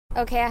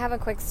Okay, I have a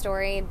quick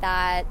story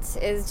that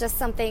is just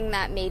something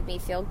that made me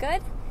feel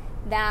good,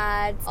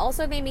 that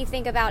also made me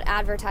think about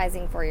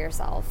advertising for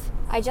yourself.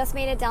 I just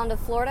made it down to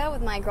Florida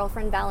with my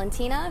girlfriend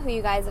Valentina, who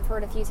you guys have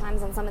heard a few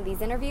times on some of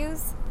these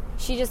interviews.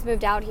 She just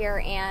moved out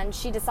here and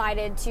she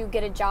decided to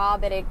get a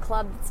job at a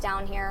club that's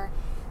down here.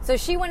 So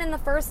she went in the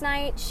first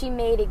night, she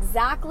made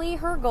exactly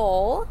her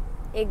goal,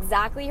 which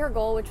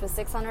was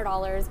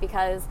 $600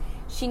 because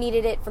she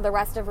needed it for the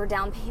rest of her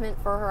down payment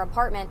for her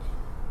apartment.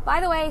 By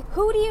the way,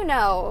 who do you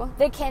know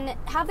that can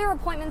have their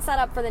appointment set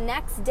up for the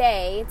next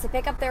day to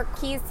pick up their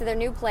keys to their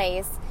new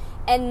place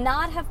and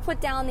not have put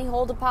down the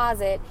whole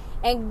deposit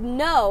and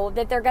know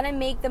that they're going to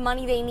make the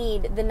money they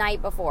need the night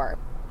before?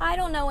 I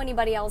don't know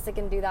anybody else that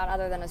can do that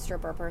other than a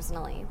stripper,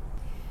 personally.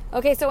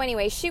 Okay, so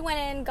anyway, she went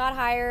in, got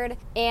hired,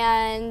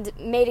 and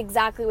made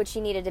exactly what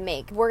she needed to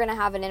make. We're going to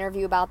have an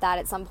interview about that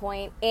at some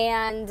point.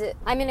 And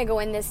I'm going to go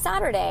in this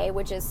Saturday,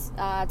 which is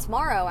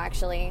tomorrow,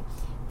 actually.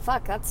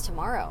 Fuck, that's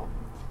tomorrow.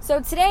 So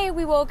today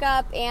we woke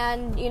up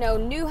and,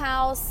 new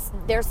house,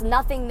 there's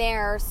nothing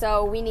there,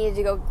 so we needed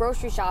to go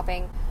grocery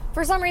shopping.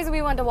 For some reason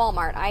we went to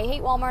Walmart. I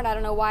hate Walmart. I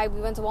don't know why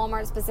we went to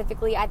Walmart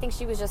specifically. I think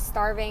she was just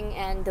starving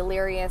and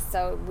delirious,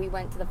 so we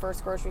went to the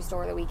first grocery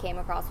store that we came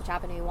across, which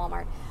happened to be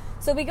Walmart.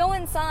 So we go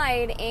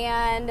inside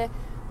and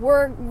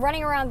we're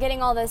running around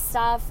getting all this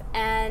stuff,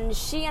 and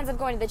she ends up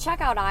going to the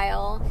checkout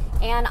aisle,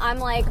 and I'm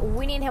like,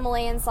 we need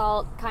Himalayan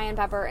salt, cayenne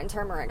pepper, and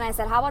turmeric. And I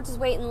said, how about just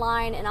wait in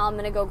line and I'm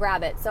going to go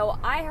grab it. So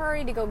I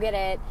hurried to go get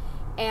it,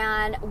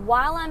 and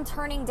while I'm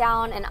turning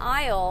down an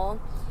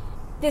aisle,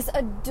 this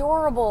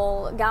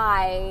adorable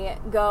guy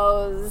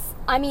goes,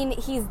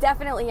 he's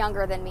definitely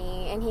younger than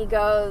me, and he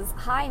goes,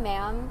 hi,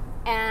 ma'am,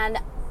 and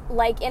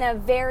like in a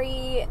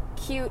very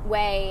cute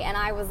way, and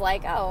I was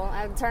like, oh,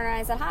 I turned around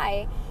and I said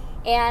hi,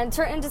 and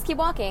just keep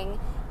walking,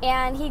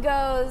 and he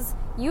goes,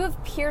 you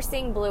have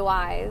piercing blue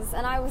eyes,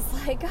 and I was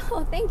like,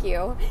 oh, thank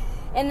you,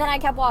 and then I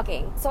kept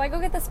walking. So I go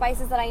get the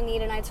spices that I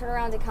need, and I turn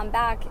around to come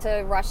back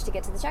to rush to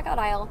get to the checkout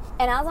aisle,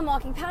 and as I'm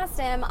walking past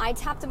him, I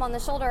tapped him on the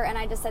shoulder, and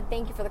I just said,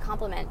 thank you for the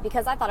compliment,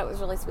 because I thought it was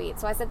really sweet.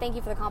 So I said, thank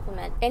you for the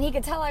compliment, and he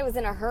could tell I was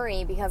in a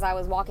hurry because I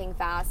was walking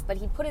fast, but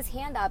he put his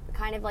hand up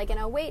kind of like in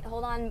a wait,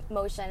 hold on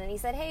motion, and he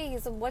said, hey,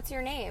 what's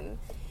your name?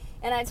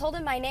 And I told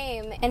him my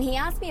name, and he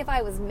asked me if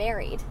I was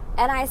married,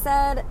 and I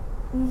said,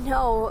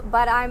 no,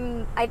 but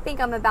I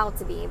think I'm about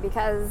to be,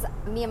 because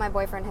me and my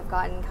boyfriend have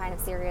gotten kind of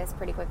serious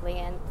pretty quickly,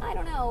 and I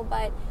don't know,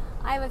 but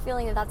I have a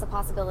feeling that that's a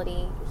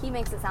possibility. He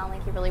makes it sound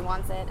like he really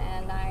wants it,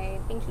 and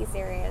I think he's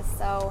serious.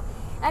 So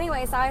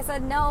anyway, so I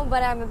said, no,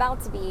 but I'm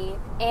about to be,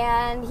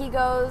 and he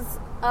goes,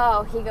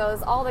 all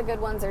the good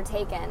ones are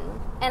taken.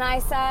 And I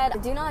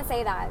said, do not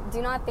say that.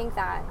 Do not think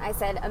that. I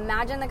said,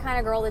 imagine the kind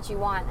of girl that you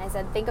want. I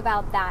said, think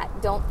about that.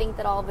 Don't think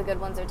that all the good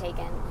ones are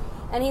taken.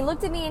 And he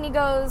looked at me and he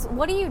goes,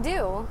 what do you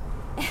do?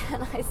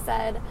 And I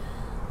said,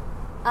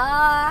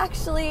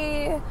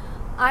 actually,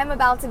 I'm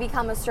about to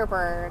become a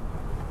stripper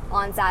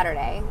on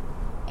Saturday.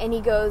 And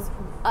he goes,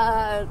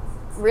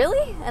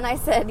 really? And I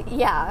said,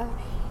 yeah.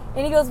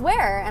 And he goes,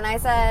 where? And I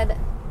said,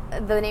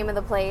 the name of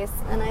the place.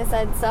 And I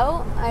said,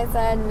 so? I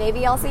said,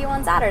 maybe I'll see you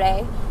on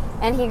Saturday.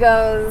 And he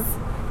goes,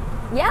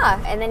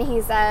 yeah. And then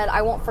he said,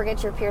 I won't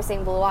forget your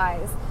piercing blue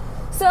eyes.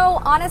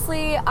 So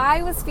honestly,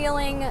 I was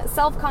feeling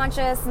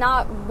self-conscious,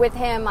 not with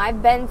him.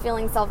 I've been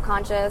feeling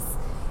self-conscious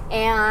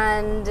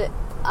and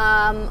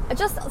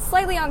just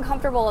slightly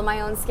uncomfortable in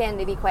my own skin,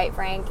 to be quite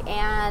frank.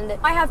 And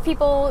I have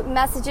people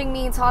messaging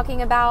me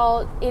talking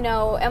about,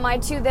 am I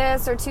too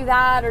this or too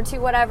that or too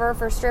whatever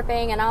for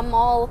stripping, and I'm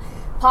all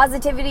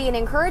positivity and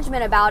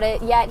encouragement about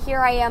it, yet here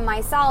I am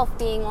myself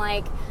being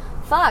like,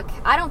 fuck,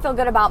 I don't feel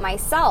good about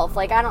myself.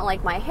 Like, I don't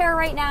like my hair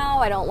right now.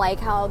 I don't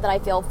like how that I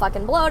feel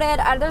fucking bloated.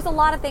 There's a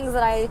lot of things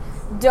that I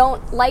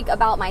don't like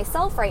about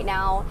myself right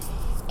now.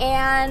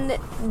 And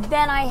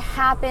then I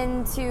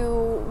happened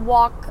to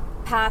walk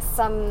past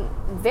some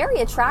very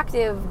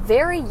attractive,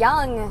 very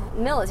young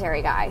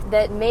military guy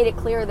that made it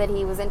clear that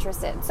he was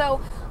interested.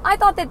 So I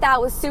thought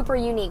that was super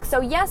unique.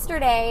 So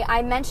yesterday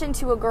I mentioned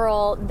to a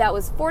girl that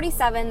was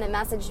 47 that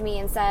messaged me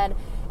and said,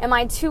 am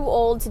I too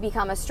old to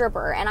become a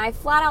stripper? And I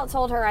flat out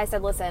told her, I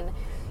said, listen,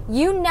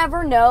 you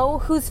never know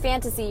whose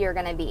fantasy you're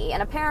going to be.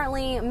 And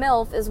apparently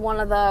MILF is one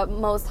of the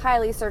most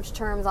highly searched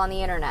terms on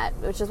the internet,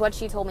 which is what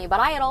she told me. But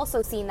I had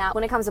also seen that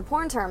when it comes to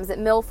porn terms, that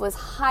MILF was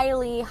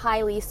highly,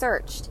 highly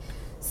searched.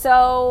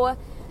 So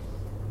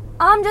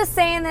I'm just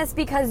saying this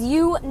because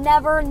you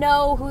never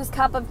know whose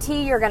cup of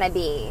tea you're going to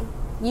be.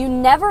 You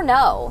never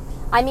know.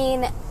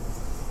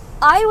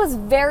 I was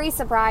very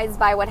surprised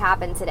by what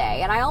happened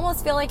today, and I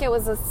almost feel like it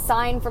was a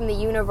sign from the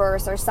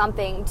universe or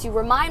something to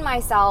remind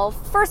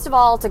myself, first of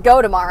all, to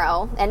go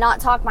tomorrow and not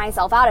talk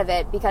myself out of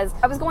it, because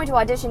I was going to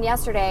audition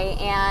yesterday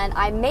and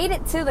I made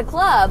it to the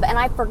club and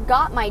I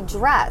forgot my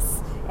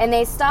dress, and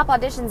they stop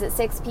auditions at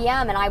 6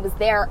 p.m. and I was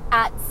there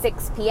at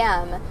 6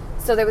 p.m.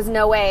 So there was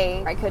no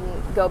way I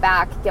couldn't go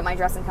back, get my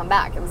dress, and come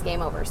back. It was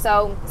game over.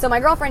 So my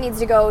girlfriend needs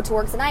to go to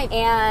work tonight,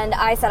 and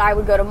I said I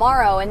would go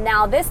tomorrow, and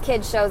now this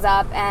kid shows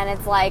up, and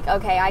it's like,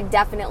 okay, I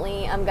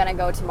definitely am going to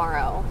go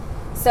tomorrow.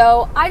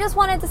 So I just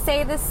wanted to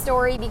say this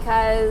story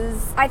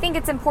because I think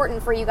it's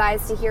important for you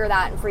guys to hear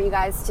that and for you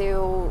guys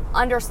to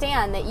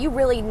understand that you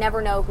really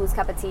never know whose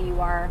cup of tea you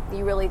are.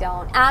 You really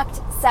don't.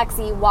 Act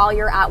sexy while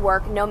you're at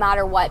work, no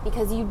matter what,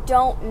 because you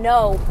don't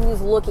know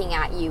who's looking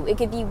at you. It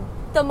could be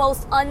the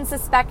most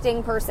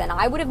unsuspecting person.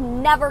 I would have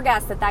never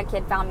guessed that that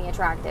kid found me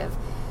attractive.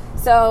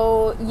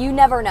 So you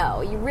never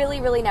know. You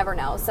really, really never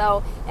know.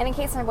 So, and in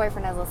case my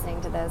boyfriend is listening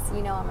to this,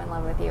 you know I'm in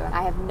love with you and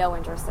I have no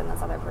interest in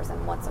this other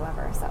person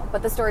whatsoever. So,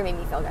 but the story made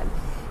me feel good.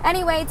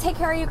 Anyway, take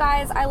care, you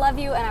guys. I love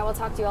you and I will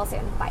talk to you all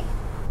soon. Bye.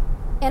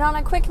 And on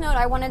a quick note,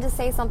 I wanted to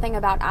say something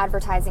about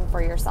advertising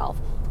for yourself.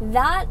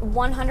 That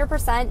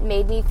 100%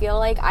 made me feel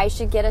like I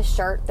should get a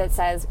shirt that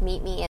says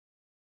 "Meet me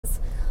in,"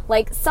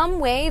 like some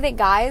way that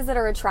guys that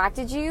are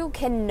attracted to you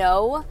can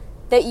know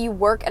that you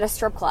work at a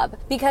strip club.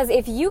 Because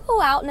if you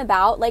go out and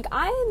about, like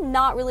I'm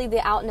not really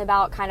the out and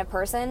about kind of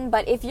person,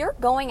 but if you're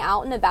going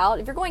out and about,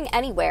 if you're going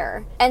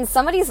anywhere and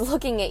somebody's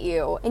looking at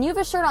you and you have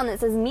a shirt on that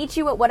says "Meet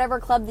you at whatever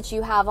club that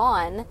you have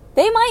on,"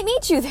 they might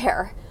meet you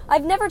there.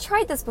 I've never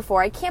tried this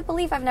before. I can't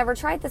believe I've never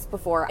tried this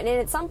before. And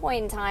at some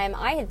point in time,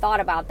 I had thought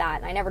about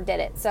that and I never did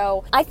it.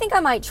 So I think I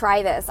might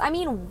try this. I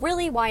mean,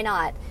 really, why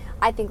not?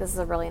 I think this is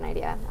a brilliant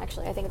idea.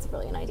 Actually, I think it's a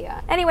brilliant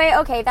idea. Anyway,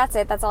 okay, that's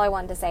it. That's all I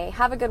wanted to say.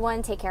 Have a good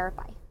one. Take care.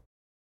 Bye.